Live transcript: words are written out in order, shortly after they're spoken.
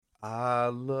I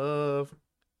love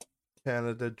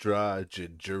Canada Dry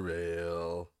Ginger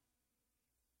Ale.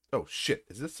 Oh shit,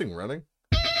 is this thing running?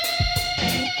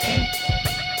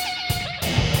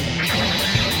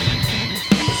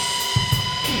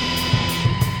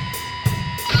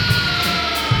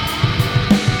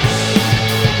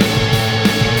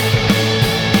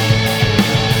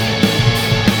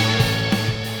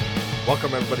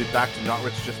 Welcome everybody back to Not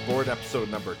Rich Just Bored, episode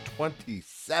number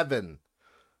 27.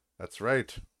 That's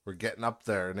right, we're getting up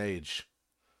there in age.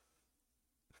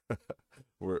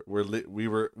 We've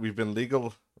been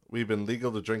legal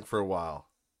to drink for a while,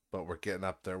 but we're getting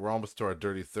up there. We're almost to our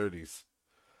dirty 30s.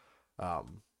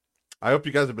 Um, I hope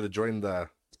you guys have been enjoying the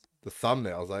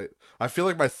thumbnails. I feel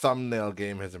like my thumbnail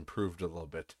game has improved a little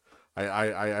bit.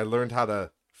 I learned how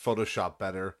to Photoshop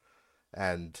better,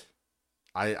 and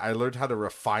I learned how to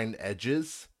refine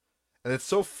edges, and it's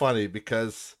so funny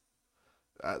because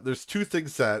there's two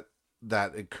things that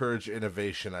encourage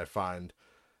innovation. I find,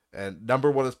 and number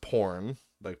one is porn.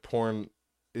 Like porn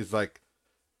is like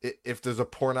if there's a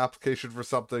porn application for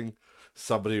something,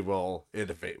 somebody will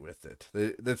innovate with it.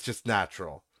 That's just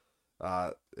natural.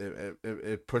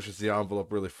 It pushes the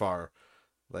envelope really far,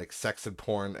 like sex and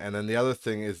porn. And then the other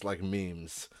thing is like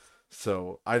memes.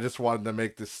 So I just wanted to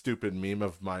make this stupid meme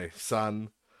of my son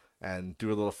and do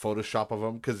a little Photoshop of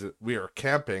him because we were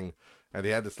camping and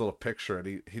he had this little picture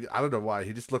and he I don't know why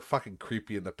he just looked fucking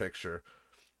creepy in the picture.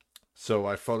 So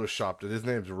I photoshopped it. His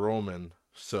name's Roman.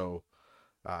 So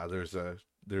there's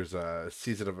a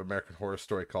season of American Horror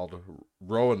Story called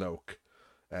Roanoke,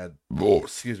 and oh,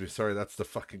 excuse me, sorry, that's the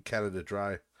fucking Canada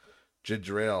Dry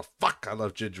ginger ale. Fuck, I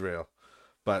love ginger ale,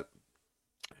 but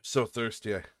I'm so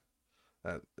thirsty.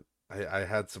 Uh, I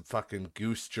had some fucking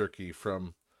goose jerky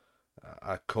from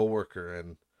a coworker,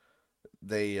 and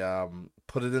they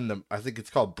put it in the I think it's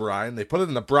called brine. They put it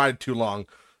in the brine too long,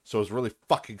 so it was really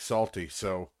fucking salty.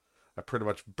 So I pretty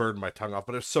much burned my tongue off,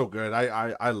 but it's so good.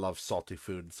 I love salty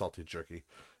food and salty jerky.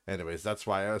 Anyways, that's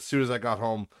why as soon as I got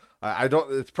home, I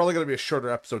don't. It's probably gonna be a shorter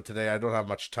episode today. I don't have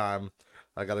much time.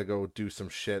 I gotta go do some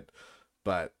shit,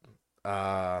 but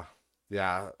uh,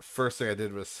 yeah. First thing I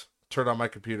did was turn on my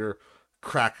computer,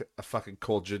 crack a fucking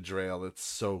cold ginger ale. It's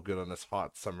so good on this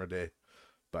hot summer day.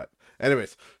 But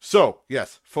anyways, so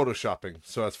yes, photoshopping.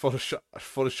 So I was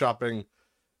photoshopping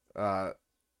uh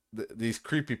these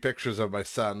creepy pictures of my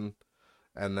son,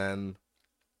 and then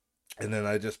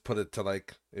I just put it to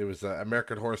like it was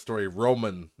American Horror Story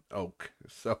Roman Oak.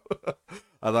 So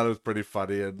I thought it was pretty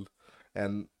funny,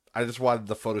 and I just wanted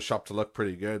the Photoshop to look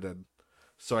pretty good, and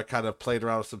so I kind of played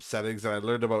around with some settings and I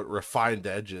learned about refined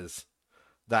edges.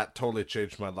 That totally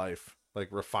changed my life. Like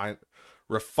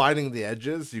refining the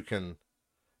edges,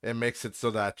 it makes it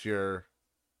so that your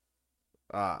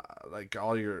like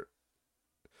all your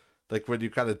like when you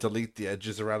kind of delete the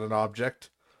edges around an object,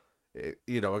 it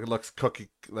looks cookie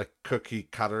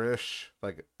cutterish,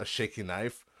 like a shaky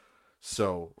knife.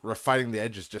 So refining the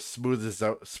edges just smooths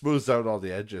out all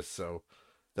the edges. So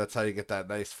that's how you get that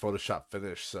nice Photoshop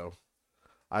finish. So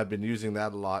I've been using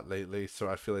that a lot lately. So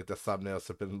I feel like the thumbnails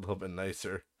have been a little bit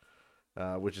nicer,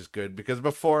 which is good because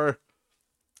before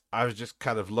I was just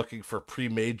kind of looking for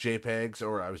pre-made JPEGs,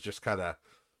 or I was just kind of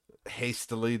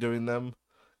hastily doing them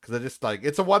because I just like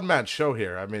it's a one-man show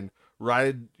here. I mean,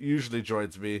 Ryan usually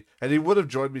joins me, and he would have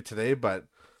joined me today, but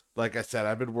like I said,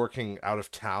 I've been working out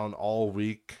of town all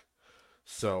week,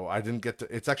 so I didn't get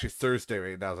to. It's actually Thursday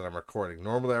right now that I'm recording.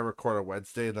 Normally, I record on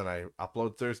Wednesday, and then I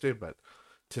upload Thursday, but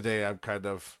today I'm kind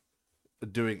of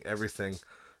doing everything.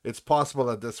 It's possible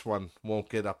that this one won't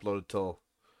get uploaded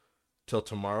till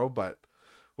tomorrow, but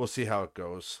we'll see how it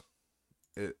goes.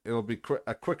 It'll be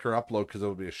a quicker upload because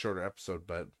it'll be a shorter episode,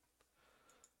 but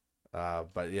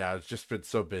yeah, it's just been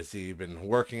so busy. Been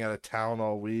working out of town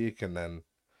all week, and then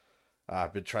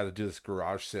I've been trying to do this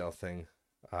garage sale thing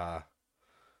uh,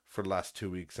 for the last 2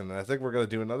 weeks, and I think we're gonna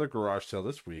do another garage sale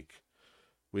this week.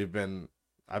 We've been,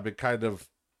 I've been kind of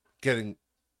getting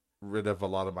rid of a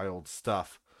lot of my old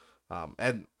stuff,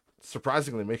 and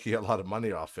surprisingly making a lot of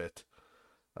money off it.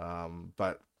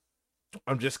 But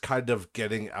I'm just kind of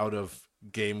getting out of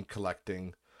game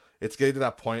collecting. It's getting to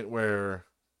that point where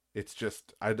it's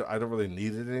just I don't really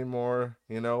need it anymore,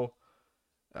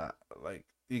 uh, like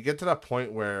you get to that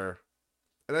point where,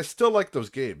 and I still like those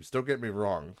games, don't get me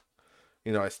wrong.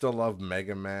 I still love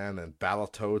Mega Man and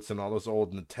Battletoads and all those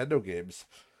old Nintendo games,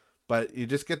 but you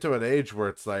just get to an age where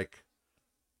it's like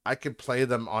I can play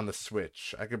them on the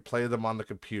Switch, I can play them on the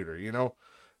computer,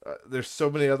 there's so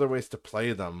many other ways to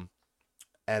play them,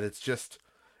 and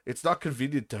it's not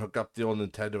convenient to hook up the old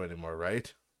Nintendo anymore,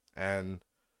 right? And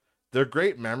they're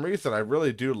great memories, and I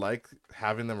really do like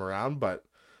having them around. But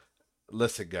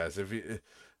listen, guys,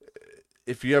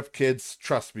 if you have kids,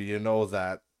 trust me, you know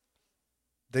that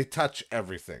they touch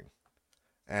everything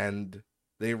and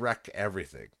they wreck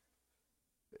everything.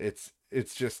 It's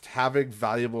just having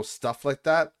valuable stuff like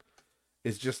that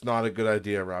is just not a good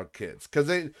idea around kids because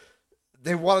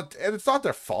they want it, and it's not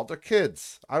their fault. They're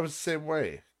kids. I was the same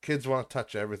way. Kids want to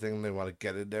touch everything. They want to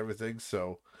get into everything.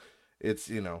 So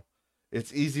it's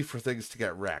it's easy for things to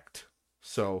get wrecked.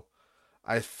 So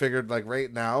I figured like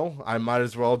right now I might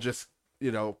as well just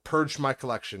purge my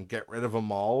collection, get rid of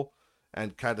them all,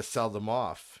 and kind of sell them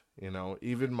off.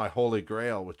 Even my holy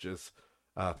grail, which is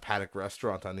Paddock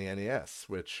Restaurant on the NES,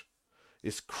 which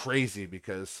is crazy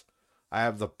because I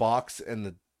have the box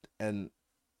and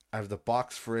I have the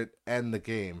box for it and the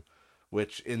game,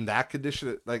 which in that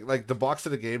condition, like the box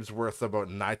of the game's worth about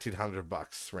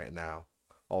 $1,900 right now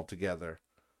altogether.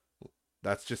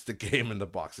 That's just the game in the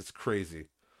box. It's crazy,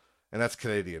 and that's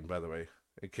Canadian, by the way.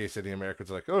 In case any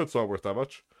Americans are like, oh, it's not worth that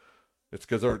much. It's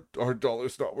because our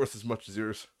dollar's not worth as much as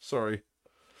yours. Sorry.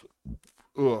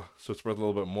 Ugh. So it's worth a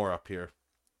little bit more up here,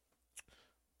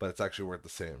 but it's actually worth the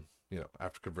same,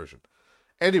 after conversion.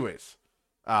 Anyways,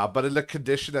 but in the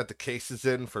condition that the case is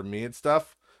in for me and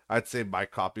stuff, I'd say my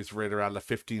copy's right around the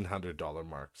 $1,500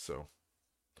 mark. So,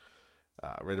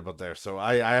 right about there. So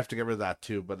I have to get rid of that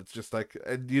too. But it's just like,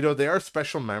 they are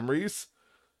special memories,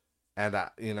 and I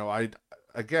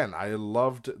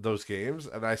loved those games,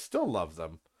 and I still love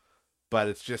them. But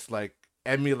it's just like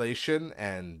emulation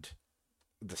and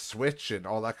the Switch and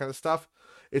all that kind of stuff.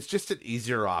 It's just an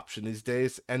easier option these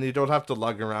days, and you don't have to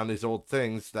lug around these old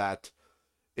things that,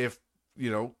 if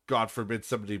God forbid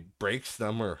somebody breaks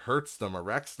them or hurts them or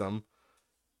wrecks them,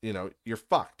 you're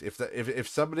fucked. If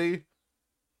somebody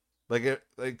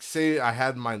like say I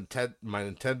had my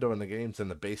Nintendo and the games in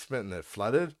the basement and it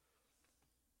flooded.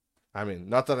 I mean,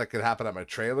 not that it could happen at my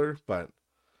trailer, but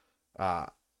uh,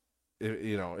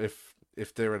 if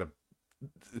they were in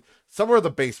somewhere in the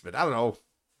basement, I don't know,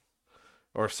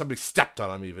 or if somebody stepped on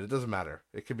them, even it doesn't matter.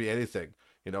 It could be anything.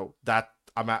 That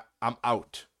I'm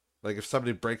out. Like if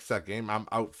somebody breaks that game, I'm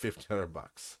out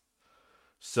 $1,500.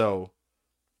 So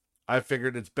I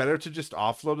figured it's better to just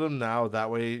offload them now.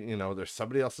 That way, there's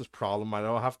somebody else's problem. I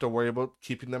don't have to worry about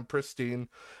keeping them pristine.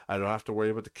 I don't have to worry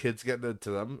about the kids getting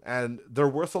into them. And they're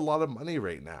worth a lot of money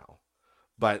right now.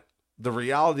 But the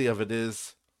reality of it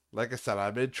is, like I said,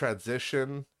 I'm in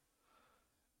transition.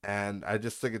 And I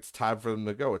just think it's time for them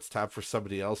to go. It's time for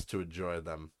somebody else to enjoy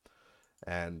them.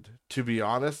 And to be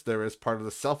honest, there is part of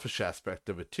the selfish aspect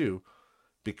of it too,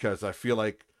 because I feel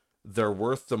like they're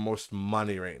worth the most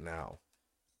money right now.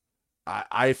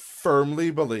 I firmly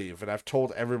believe, and I've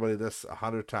told everybody this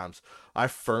 100 times, I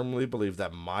firmly believe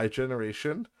that my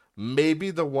generation, maybe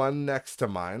the one next to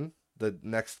mine, the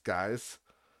next guys,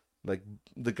 like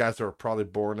the guys that were probably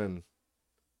born in,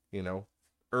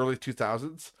 early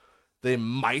 2000s, they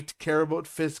might care about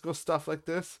physical stuff like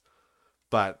this,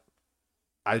 but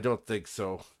I don't think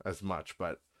so as much.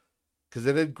 But because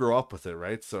they didn't grow up with it,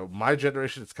 right? So my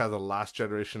generation is kind of the last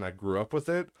generation I grew up with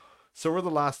it. So we're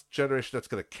the last generation that's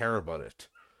going to care about it.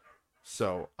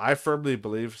 So I firmly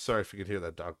believe. Sorry if you can hear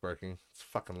that dog barking. It's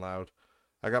fucking loud.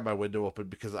 I got my window open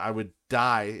because I would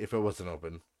die if it wasn't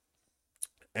open.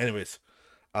 Anyways,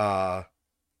 uh,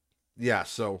 yeah.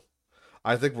 So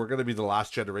I think we're going to be the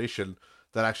last generation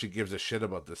that actually gives a shit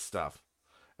about this stuff,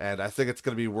 and I think it's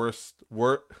going to be worse.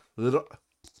 Little.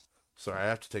 Sorry, I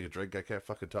have to take a drink. I can't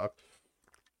fucking talk.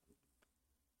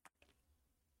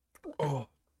 Oh,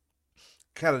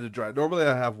 Canada Dry. Normally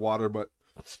I have water, but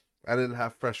I didn't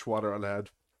have fresh water on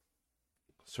hand,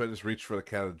 so I just reached for the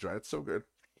Canada Dry. It's so good.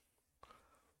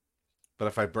 But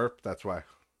if I burp, that's why.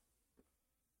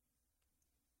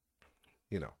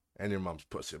 And your mom's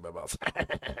pussy in my mouth.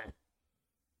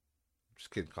 Just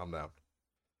kidding. Calm down.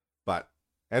 But,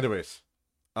 anyways,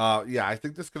 yeah, I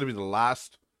think this is gonna be the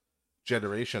last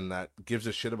generation that gives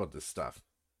a shit about this stuff,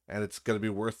 and it's gonna be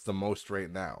worth the most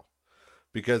right now.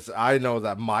 Because I know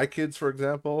that my kids, for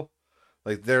example,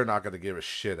 like they're not going to give a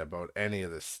shit about any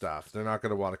of this stuff. They're not going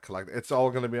to want to collect. It's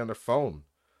all going to be on their phone.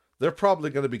 They're probably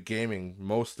going to be gaming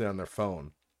mostly on their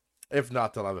phone. If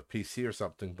not, they'll have a PC or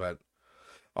something. But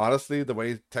honestly, the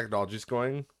way technology's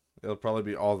going, it'll probably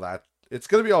be all that. It's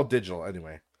going to be all digital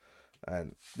anyway.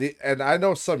 And I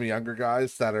know some younger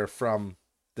guys that are from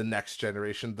the next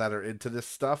generation that are into this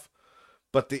stuff,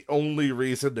 but the only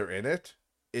reason they're in it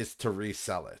is to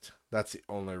resell it. That's the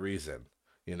only reason,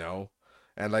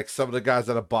 And like some of the guys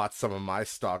that have bought some of my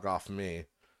stock off me,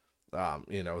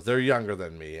 they're younger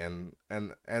than me, and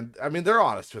I mean they're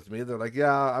honest with me. They're like,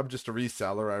 yeah, I'm just a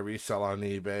reseller. I resell on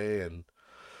eBay, and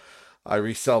I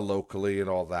resell locally and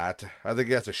all that. I think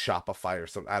he has a Shopify or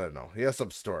something. I don't know. He has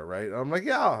some store, right? And I'm like,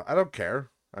 yeah, I don't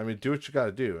care. I mean, do what you got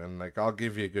to do, and like, I'll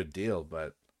give you a good deal.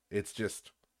 But it's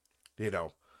just, you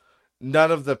know,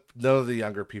 none of the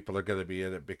younger people are going to be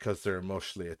in it because they're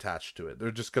emotionally attached to it.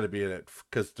 They're just going to be in it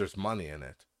because there's money in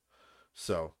it.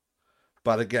 So,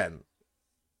 but again,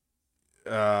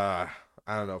 uh,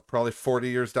 I don't know. Probably 40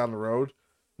 years down the road,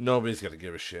 nobody's going to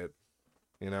give a shit.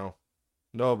 You know,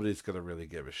 nobody's going to really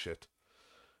give a shit.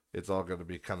 It's all going to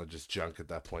be kind of just junk at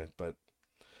that point. But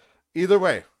either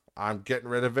way, I'm getting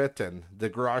rid of it, and the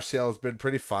garage sale has been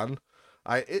pretty fun.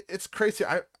 It's crazy.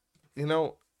 You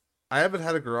know, I haven't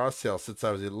had a garage sale since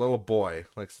I was a little boy,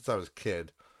 like since I was a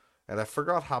kid, and I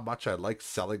forgot how much I like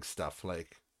selling stuff.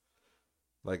 Like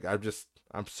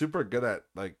I'm super good at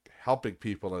like helping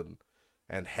people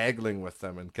and haggling with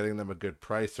them and getting them a good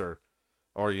price or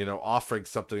offering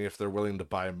something if they're willing to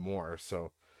buy more.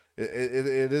 So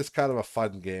it is kind of a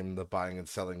fun game, the buying and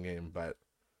selling game, but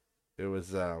it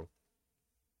was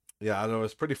yeah, I know it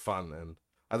was pretty fun, and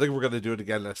I think we're gonna do it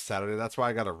again next Saturday. That's why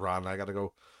I gotta run. I gotta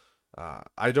go.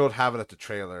 I don't have it at the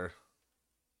trailer.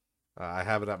 I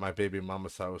have it at my baby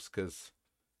mama's house because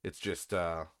it's just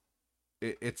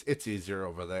it's easier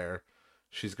over there.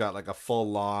 She's got like a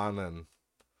full lawn, and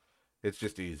it's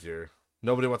just easier.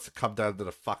 Nobody wants to come down to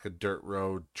the fucking dirt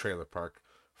road trailer park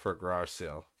for a garage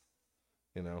sale.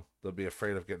 They'll be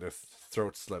afraid of getting their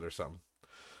throat slit or something.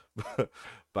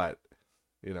 But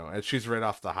and she's right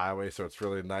off the highway, so it's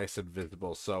really nice and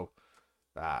visible. So,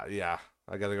 yeah,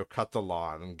 I gotta go cut the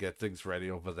lawn and get things ready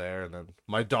over there. And then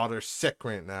my daughter's sick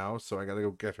right now, so I gotta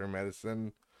go get her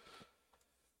medicine.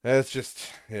 And it's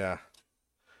just, yeah,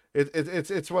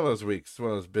 it's one of those weeks,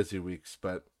 one of those busy weeks.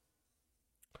 But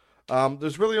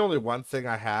there's really only one thing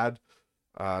I had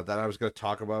that I was gonna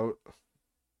talk about,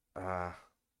 uh,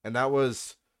 and that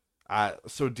was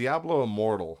so Diablo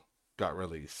Immortal got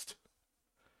released,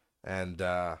 and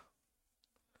I've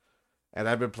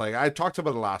been playing. I talked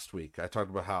about it last week. I talked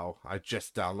about how I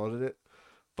just downloaded it,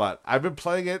 but I've been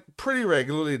playing it pretty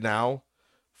regularly now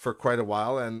for quite a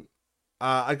while, and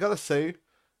I gotta say,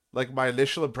 like my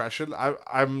initial impression,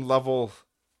 I'm level.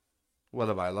 What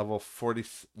am I? Level 40?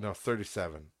 No,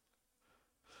 37.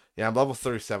 Yeah, I'm level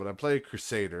 37. I'm playing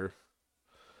Crusader,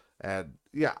 and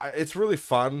yeah, it's really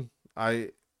fun.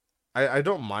 I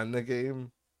don't mind the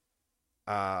game.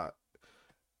 Uh,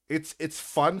 it's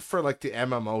fun for like the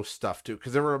MMO stuff too,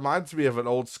 because it reminds me of an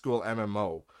old school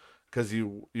MMO. Because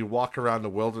you walk around the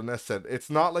wilderness, and it's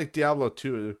not like Diablo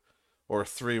 2 or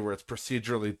 3 where it's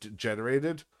procedurally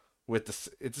generated. It's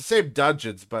the same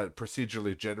dungeons, but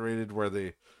procedurally generated where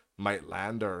they might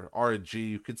land, or RNG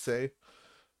you could say.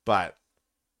 But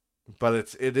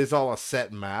it is all a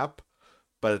set map.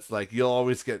 But it's like you'll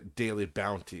always get daily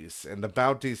bounties, and the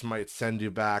bounties might send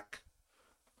you back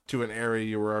to an area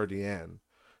you were already in.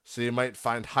 So you might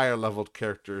find higher leveled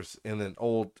characters in an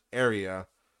old area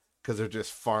because they're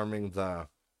farming the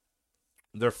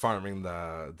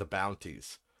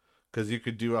bounties. Because you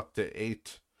could do up to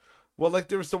 8. Well, like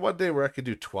there was the one day where I could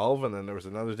do 12, and then there was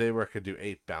another day where I could do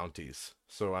 8 bounties.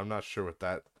 So I'm not sure what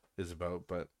that is about,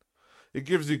 but it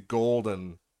gives you gold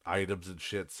and items and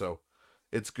shit. So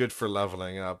it's good for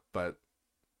leveling up. But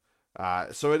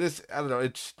so it is. I don't know.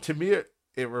 It's to me.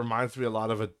 It reminds me a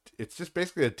lot of a. It's just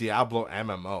basically a Diablo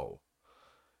MMO,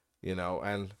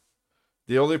 and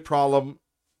the only problem,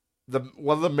 the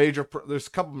one of the major, there's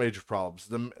a couple major problems.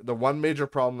 The one major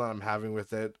problem that I'm having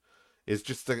with it is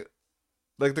just the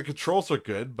controls are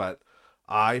good, but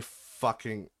I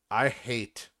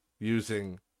hate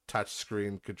using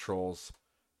touchscreen controls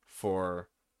for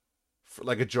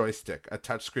like a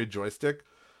touchscreen joystick.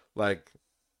 Like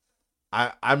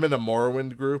I'm in a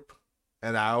Morrowind group,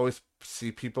 and I always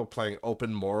see people playing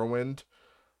Open Morrowind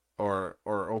or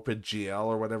Open GL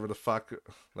or whatever the fuck,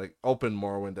 like Open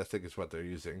Morrowind, I think is what they're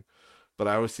using. But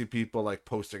I always see people like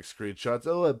posting screenshots.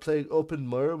 Oh, I'm playing Open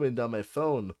Morrowind on my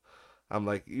phone. I'm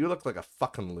like, you look like a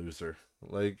fucking loser.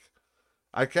 Like,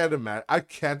 I can't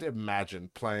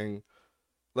imagine playing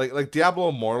like Diablo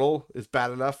Immortal is bad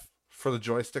enough for the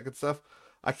joystick and stuff.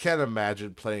 I can't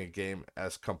imagine playing a game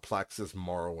as complex as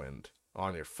Morrowind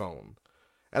on your phone.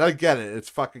 And I get it; it's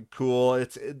fucking cool.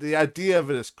 The idea of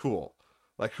it is cool.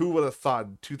 Like, who would have thought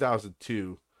in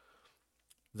 2002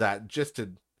 that just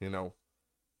in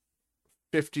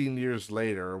 15 years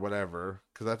later or whatever?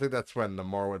 Because I think that's when the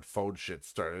Morrowind phone shit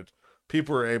started.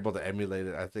 People were able to emulate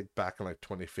it. I think back in like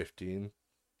 2015,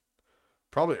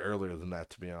 probably earlier than that,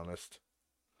 to be honest.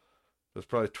 It was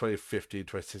probably 2015,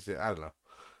 2016. I don't know.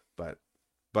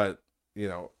 But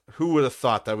who would have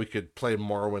thought that we could play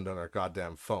Morrowind on our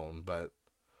goddamn phone? But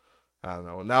I don't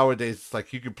know. Nowadays, it's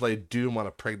like you can play Doom on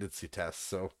a pregnancy test.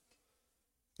 So,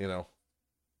 you know,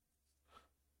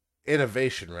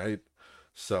 innovation, right?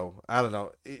 So I don't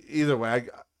know. Either way,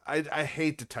 I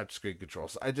hate the touchscreen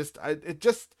controls. It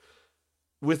just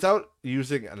without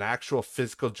using an actual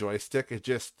physical joystick, it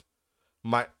just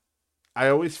my I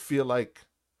always feel like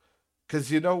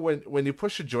because when you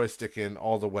push a joystick in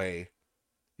all the way,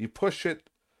 you push it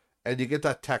and you get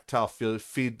that tactile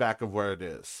feedback of where it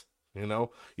is.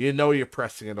 You're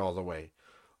pressing it all the way.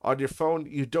 On your phone,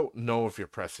 you don't know if you're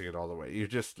pressing it all the way. You're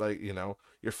just like,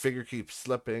 your finger keeps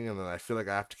slipping, and then I feel like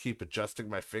I have to keep adjusting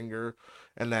my finger.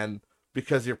 And then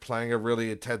because you're playing a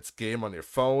really intense game on your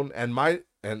phone,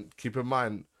 and keep in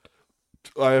mind,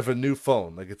 I have a new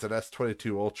phone, like it's an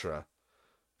S22 Ultra.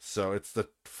 So it's the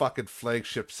fucking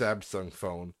flagship Samsung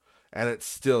phone, and it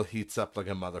still heats up like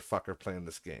a motherfucker playing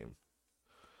this game.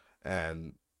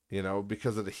 And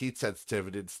because of the heat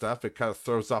sensitivity and stuff, it kind of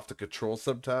throws off the control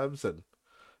sometimes, and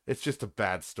it's just a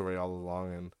bad story all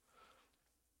along.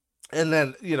 And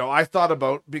then I thought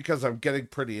about, because I'm getting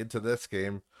pretty into this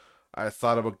game, I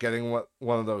thought about getting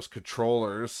one of those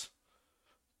controllers,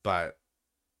 but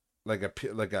like a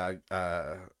Bluetooth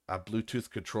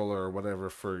controller or whatever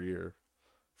for your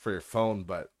phone,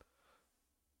 but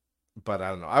I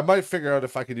don't know. I might figure out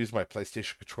if I could use my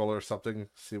PlayStation controller or something,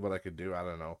 see what I could do. I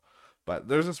don't know. But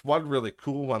there's this one really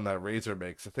cool one that Razer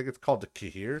makes. I think it's called the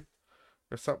Kahir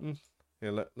or something.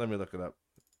 Here, let me look it up.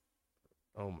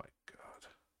 Oh my god.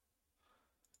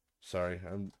 Sorry,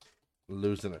 I'm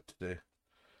losing it today.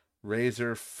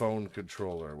 Razer phone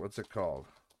controller. What's it called?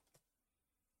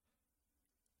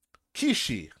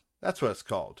 Kishi. That's what it's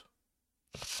called.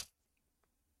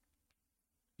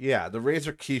 Yeah, the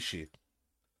Razer Kishi.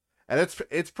 And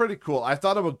it's pretty cool. I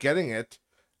thought about getting it.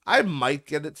 I might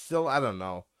get it still. I don't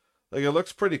know. Like, it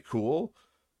looks pretty cool,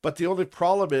 but the only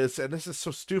problem is, and this is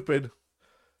so stupid,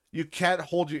 you can't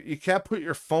put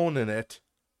your phone in it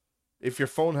if your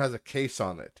phone has a case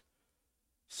on it.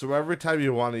 So every time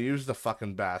you want to use the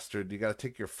fucking bastard, you got to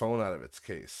take your phone out of its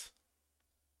case.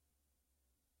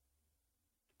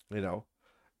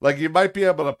 Like, you might be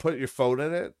able to put your phone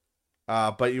in it,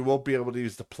 but you won't be able to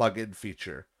use the plug-in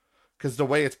feature. Because the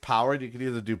way it's powered, you can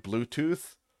either do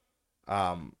Bluetooth,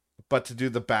 but to do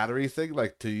the battery thing,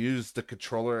 like to use the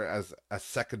controller as a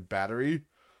second battery,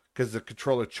 because the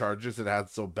controller charges, it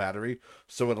has no battery,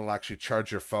 so it'll actually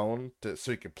charge your phone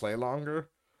so you can play longer.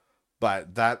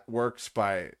 But that works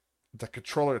by the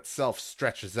controller itself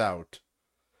stretches out.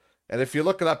 And if you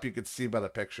look it up, you can see by the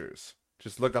pictures.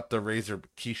 Just look up the Razer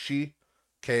Kishi,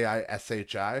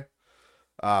 Kishi.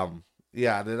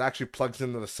 Yeah, and it actually plugs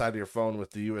into the side of your phone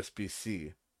with the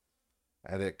USB-C.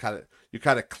 And you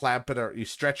kind of clamp it, or you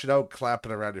stretch it out, clamp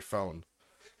it around your phone.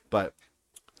 But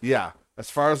yeah, as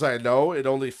far as I know, it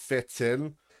only fits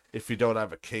in if you don't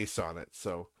have a case on it.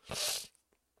 So it's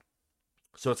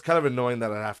kind of annoying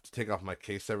that I have to take off my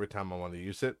case every time I want to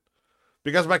use it,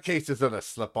 because my case isn't a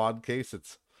slip-on case.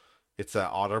 It's an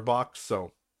OtterBox,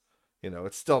 so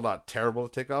it's still not terrible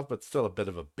to take off, but still a bit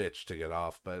of a bitch to get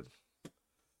off. But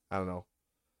I don't know.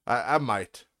 I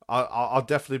might. I'll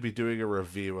definitely be doing a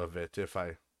review of it if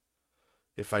I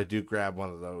do grab one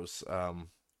of those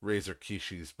Razer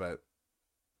Kishis. But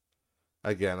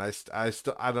again, I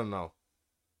don't know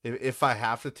if I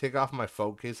have to take off my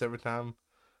phone case every time.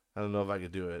 I don't know if I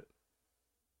could do it.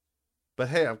 But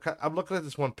hey, I'm looking at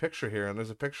this one picture here, and there's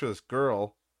a picture of this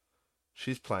girl.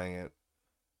 She's playing it.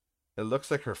 It looks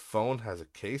like her phone has a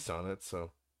case on it,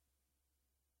 so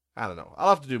I don't know.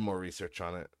 I'll have to do more research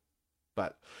on it.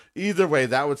 But either way,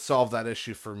 that would solve that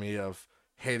issue for me of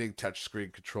hating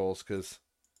touchscreen controls, because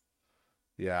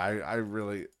yeah, I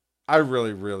really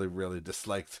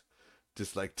dislike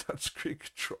touchscreen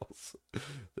controls.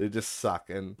 They just suck,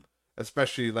 and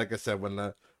especially like I said, when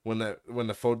the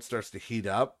phone starts to heat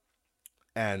up,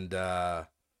 and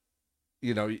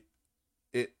you know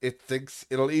it thinks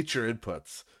it'll eat your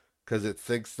inputs, because it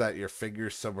thinks that your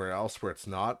finger's somewhere else where it's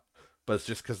not, but it's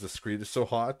just because the screen is so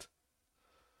hot.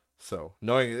 So,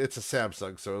 knowing it's a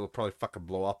Samsung, so it'll probably fucking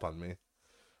blow up on me.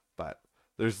 But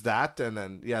there's that, and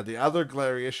then yeah, the other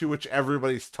glaring issue, which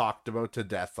everybody's talked about to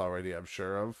death already, I'm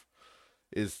sure of,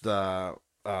 is the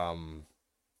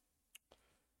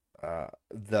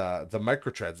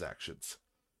microtransactions.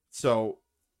 So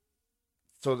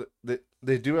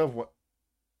they do have what?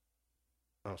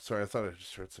 Oh, sorry, I thought I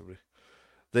just heard somebody.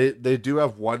 They do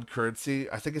have one currency.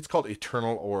 I think it's called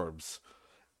Eternal Orbs,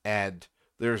 and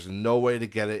there's no way to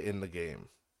get it in the game.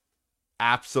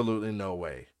 Absolutely no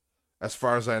way, as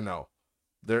far as I know.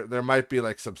 There might be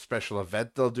like some special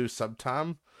event they'll do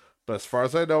sometime, but as far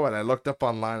as I know, and I looked up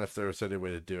online if there was any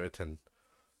way to do it, and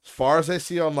As far as I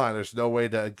see online, there's no way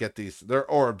to get these. They're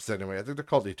orbs anyway. I think they're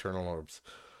called eternal orbs,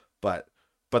 but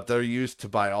they're used to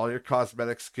buy all your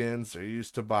cosmetic skins. They're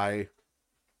used to buy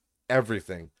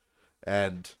everything,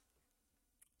 and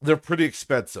they're pretty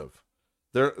expensive.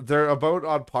 They're about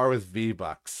on par with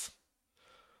V-Bucks.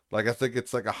 Like I think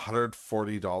it's like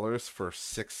 $140 for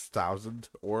 6,000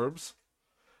 orbs.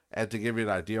 And to give you an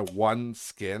idea, one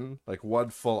skin, like one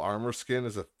full armor skin,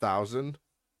 is 1,000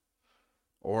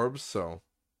 orbs. So,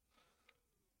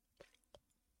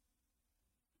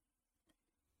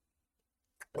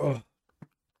 oh,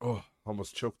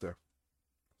 almost choked there.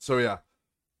 So yeah,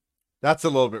 that's a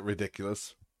little bit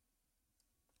ridiculous.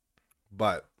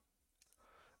 But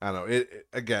I don't know.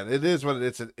 Again, it is what it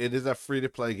is. It is a free to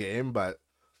play game, but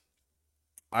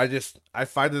I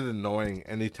find it annoying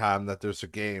anytime that there's a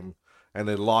game and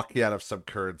they lock you out of some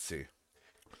currency.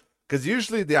 Because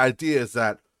usually the idea is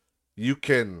that you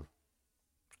can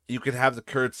have the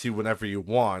currency whenever you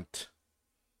want,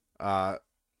 uh,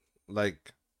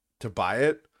 like to buy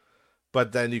it,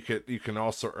 but then you can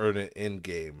also earn it in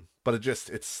game. But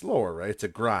it's slower, right? It's a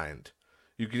grind.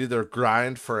 You can either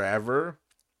grind forever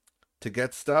to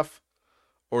get stuff,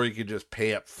 or you can just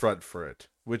pay up front for it,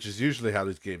 which is usually how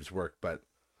these games work. But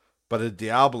in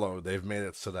Diablo, they've made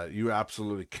it so that you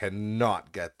absolutely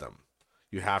cannot get them.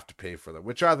 You have to pay for them,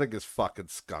 which I think is fucking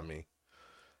scummy.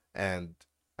 And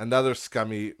another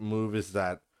scummy move is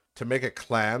that to make a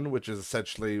clan, which is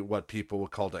essentially what people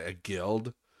would call a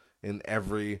guild in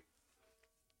every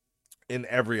other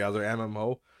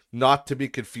MMO, not to be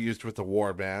confused with a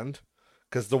warband.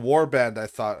 Because the warband I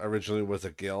thought originally was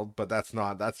a guild, but that's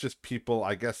not. That's just people,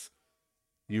 I guess,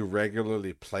 you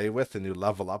regularly play with and you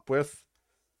level up with.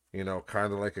 You know,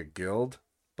 kind of like a guild,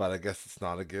 but I guess it's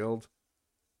not a guild.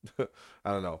 I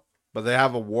don't know. But they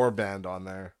have a warband on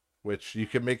there, which you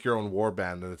can make your own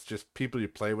warband, and it's just people you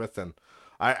play with. And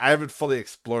I haven't fully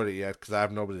explored it yet because I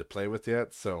have nobody to play with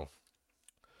yet.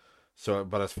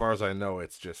 But as far as I know,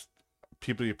 it's just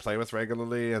people you play with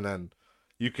regularly, and then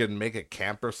you can make a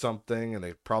camp or something, and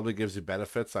it probably gives you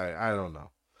benefits. I don't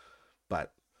know.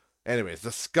 But anyways, the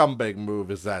scumbag move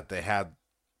is that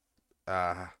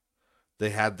uh they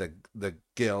had the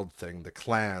guild thing, the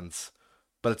clans,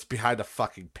 but it's behind a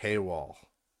fucking paywall.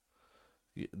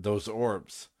 Those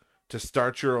orbs. To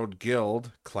start your own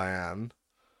guild clan,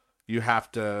 you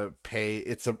have to pay.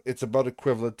 It's about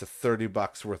equivalent to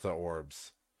 $30 worth of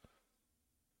orbs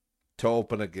to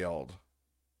open a guild,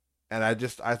 and I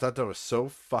thought that was so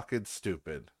fucking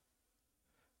stupid.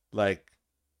 Like,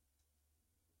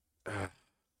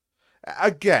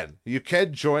 again, you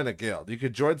can join a guild. You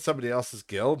can join somebody else's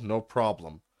guild, no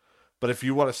problem. But if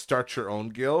you want to start your own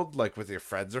guild, like with your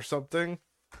friends or something,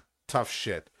 tough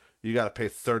shit. You got to pay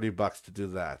 $30 to do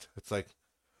that. It's like,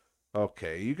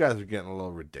 okay, you guys are getting a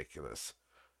little ridiculous.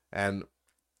 And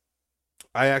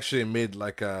I actually made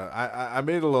I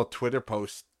made a little Twitter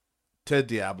post to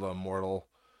Diablo Immortal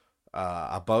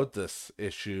about this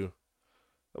issue.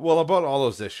 Well, about all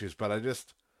those issues, but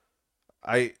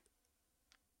I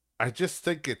I just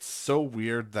think it's so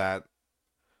weird that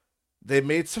they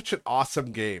made such an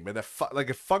awesome game, and it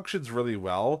functions really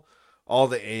well. All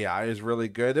the AI is really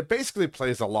good. It basically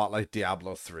plays a lot like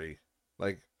Diablo 3.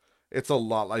 Like it's a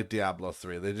lot like Diablo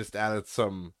 3. They just added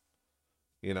some,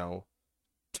 you know,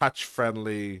 touch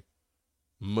friendly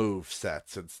move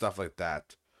sets and stuff like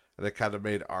that. And they kind of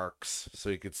made arcs so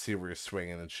you could see where you're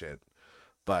swinging and shit.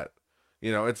 But,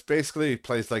 it's basically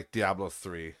plays like Diablo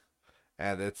 3.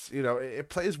 And it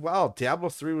plays well. Diablo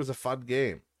 3 was a fun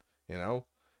game, you know?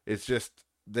 It's just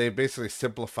they basically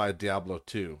simplified Diablo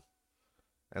 2,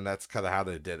 and that's kind of how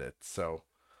they did it. So,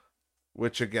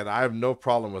 which again, I have no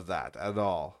problem with that at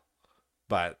all.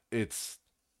 But it's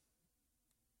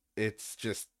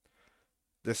just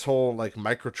this whole like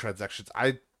microtransactions.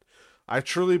 I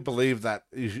truly believe that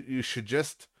you should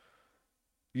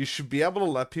be able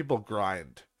to let people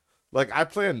grind. Like I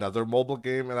play another mobile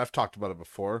game, and I've talked about it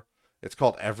before. It's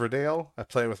called Everdale. I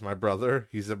play with my brother.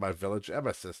 He's in my village, and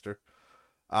my sister.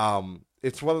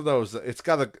 It's one of those.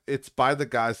 It's by the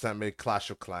guys that made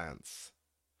Clash of Clans.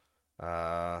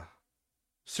 Uh,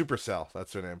 Supercell.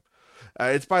 That's their name.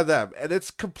 It's by them, and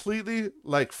it's completely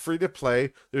like free to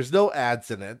play. There's no ads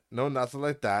in it, no nothing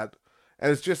like that,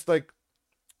 and it's just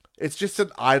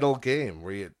an idle game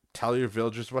where you tell your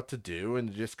villagers what to do, and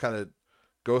you just kind of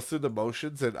go through the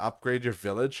motions and upgrade your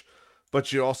village,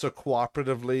 but you also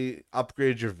cooperatively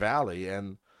upgrade your valley,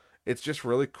 and it's just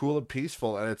really cool and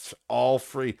peaceful, and it's all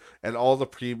free, and all the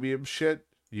premium shit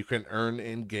you can earn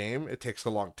in game. It takes a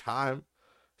long time.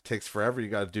 It takes forever. You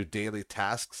got to do daily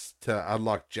tasks to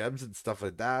unlock gems and stuff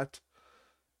like that.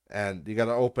 and you got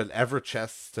to open ever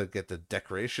chests to get the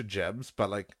decoration gems, but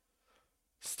like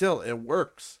still it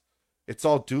works. It's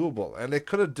all doable, and they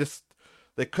could have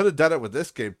done it with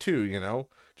this game too.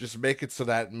 Just make it so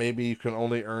that maybe you can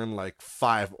only earn like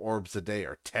 5 orbs a day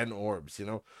or 10 orbs.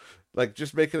 Like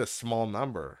just make it a small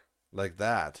number like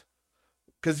that,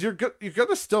 because you're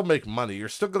gonna still make money. You're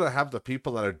still gonna have the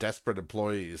people that are desperate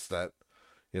employees that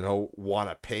want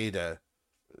to pay to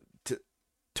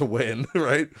to win,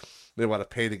 right? They want to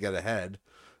pay to get ahead,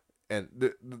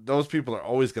 and those people are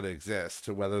always going to exist,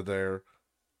 whether they're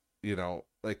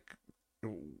like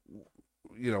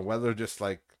whether just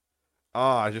like,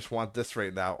 oh, I just want this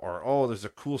right now, or oh, there's a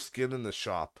cool skin in the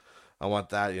shop, I want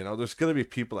that. There's going to be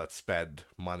people that spend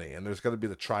money, and there's going to be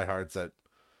the tryhards that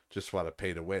just want to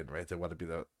pay to win, right? They want to be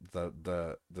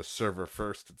the server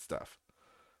first and stuff.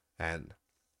 And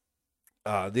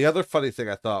the other funny thing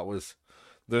I thought was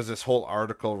there's this whole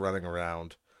article running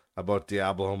around about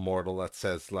Diablo Immortal that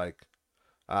says like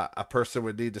a person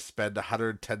would need to spend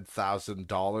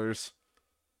 $110,000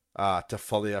 to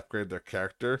fully upgrade their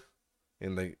character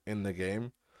in the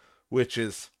game, which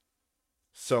is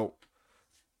so.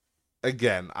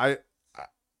 Again, I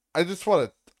just want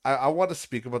to I want to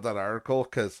speak about that article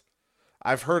because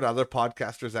I've heard other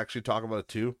podcasters actually talk about it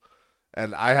too,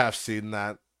 and I have seen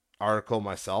that article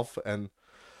myself, and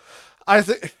I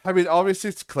mean, obviously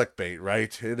it's clickbait,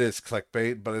 right? It is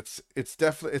clickbait, but it's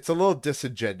definitely it's a little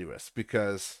disingenuous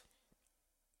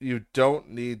you don't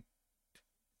need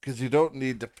because you don't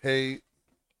need to pay.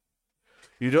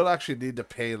 You don't actually need to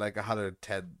pay like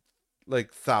 110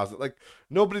 like thousand. Like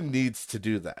nobody needs to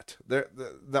do that.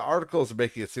 The article is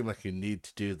making it seem like you need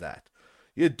to do that.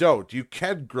 You don't. You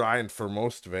can grind for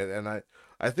most of it, and I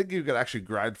think you can actually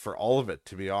grind for all of it.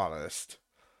 To be honest,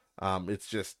 it's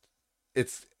just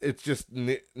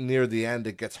near the end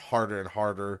it gets harder and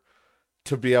harder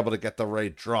to be able to get the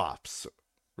right drops,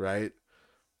 right?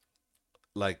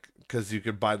 Like because you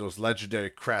can buy those legendary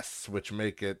crests which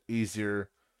make it easier,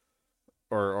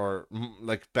 or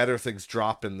like better things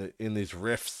drop in these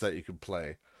rifts that you can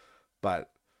play. But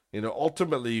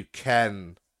ultimately you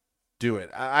can do it.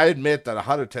 I admit that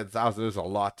 110,000 is a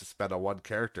lot to spend on one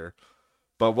character,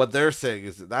 but what they're saying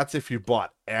is that's if you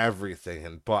bought everything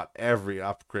and bought every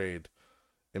upgrade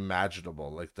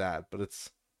imaginable like that. But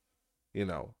it's you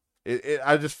know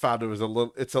I just found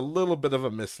it's a little bit of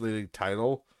a misleading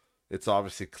title. It's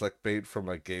obviously clickbait from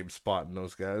like GameSpot and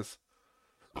those guys,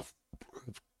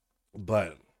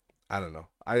 but I don't know.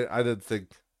 I didn't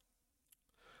think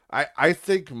I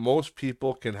think most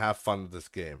people can have fun with this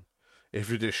game if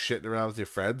you're just shitting around with your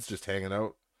friends, just hanging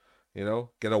out. Get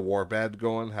a warband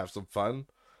going, have some fun.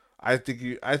 I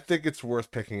think it's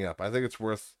worth picking up. I think it's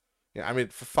worth. Yeah, I mean,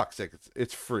 for fuck's sake,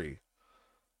 it's free.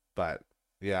 But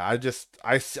yeah, I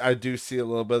do see a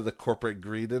little bit of the corporate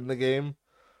greed in the game,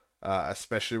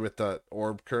 especially with the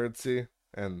orb currency,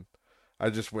 and I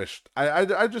just wish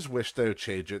they would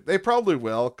change it. They probably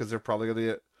will because they're probably gonna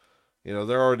get.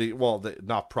 They're already well. They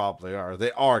not probably are.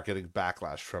 They are getting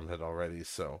backlash from it already.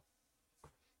 So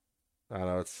I don't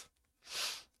know.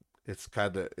 It's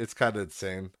kind of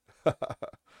insane.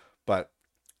 But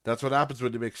that's what happens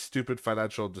when you make stupid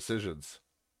financial decisions.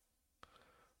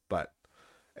 But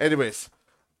anyways,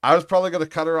 I was probably gonna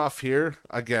cut her off here.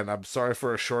 Again, I'm sorry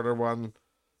for a shorter one.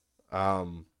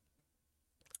 Um,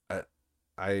 I,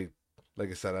 I like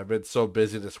I said, I've been so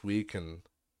busy this week and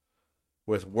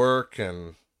with work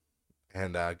and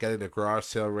getting the garage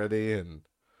sale ready and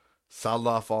sold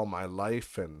off all my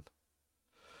life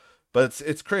but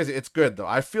it's crazy. It's good though.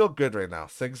 I feel good right now.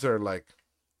 Things are good.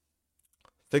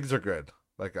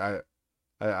 Like I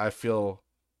feel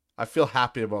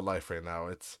happy about life right now.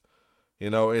 It's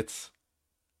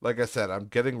like I said, I'm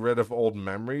getting rid of old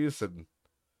memories and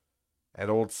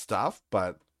old stuff,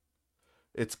 but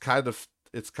it's kind of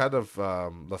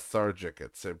lethargic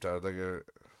at the same time. Like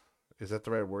is that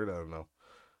the right word? I don't know.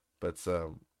 But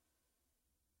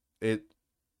it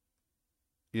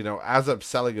as I'm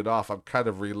selling it off, I'm kind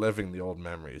of reliving the old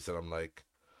memories, and I'm like,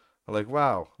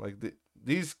 wow, like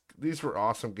these were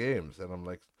awesome games, and I'm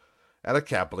like, and I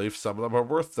can't believe some of them are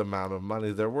worth the amount of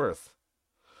money they're worth.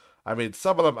 I mean,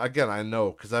 some of them, again, I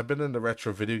know because I've been in the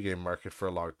retro video game market for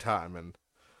a long time, and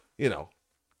you know,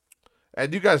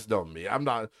 and you guys know me. I'm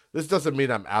not. This doesn't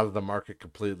mean I'm out of the market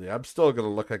completely. I'm still gonna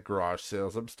look at garage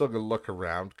sales. I'm still gonna look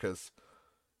around because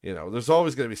there's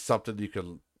always gonna be something you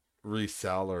can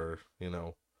resell or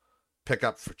pick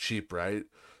up for cheap, right?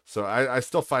 So I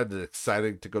still find it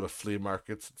exciting to go to flea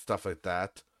markets and stuff like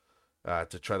that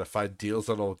to try to find deals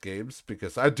on old games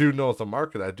because I do know the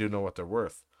market. I do know what they're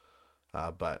worth.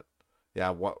 But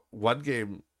yeah, one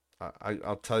game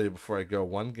I'll tell you before I go.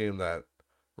 One game that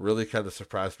really kind of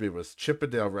surprised me was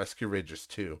Chippendale Rescue Rangers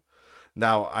 2.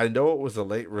 Now, I know it was a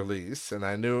late release, and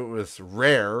I knew it was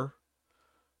rare,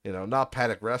 not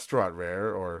Panic Restaurant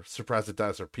rare or Surprise at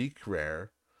Dinosaur Peak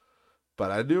rare,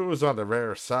 but I knew it was on the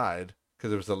rare side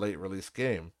because it was a late release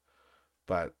game.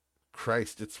 But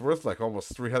Christ, it's worth like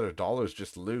almost $300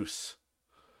 just loose.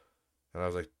 And I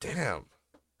was like, damn.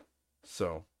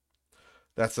 So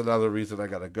that's another reason I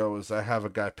gotta go is I have a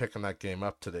guy picking that game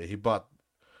up today. He bought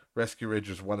Rescue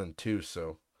Rangers 1 and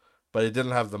 2, but he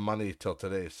didn't have the money till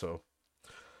today, so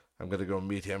I'm gonna go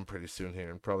meet him pretty soon here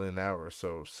in probably an hour or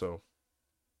so. So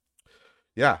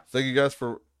yeah, thank you guys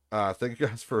for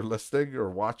listening or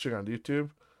watching on YouTube.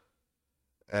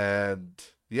 And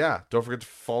yeah, don't forget to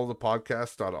follow the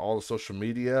podcast on all the social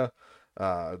media.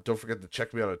 Don't forget to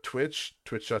check me out at Twitch,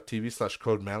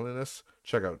 twitch.tv/codemanliness.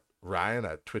 Check out Ryan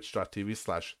at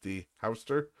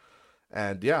twitch.tv/thehouster.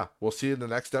 And yeah, we'll see you in the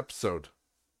next episode.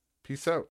 Peace out.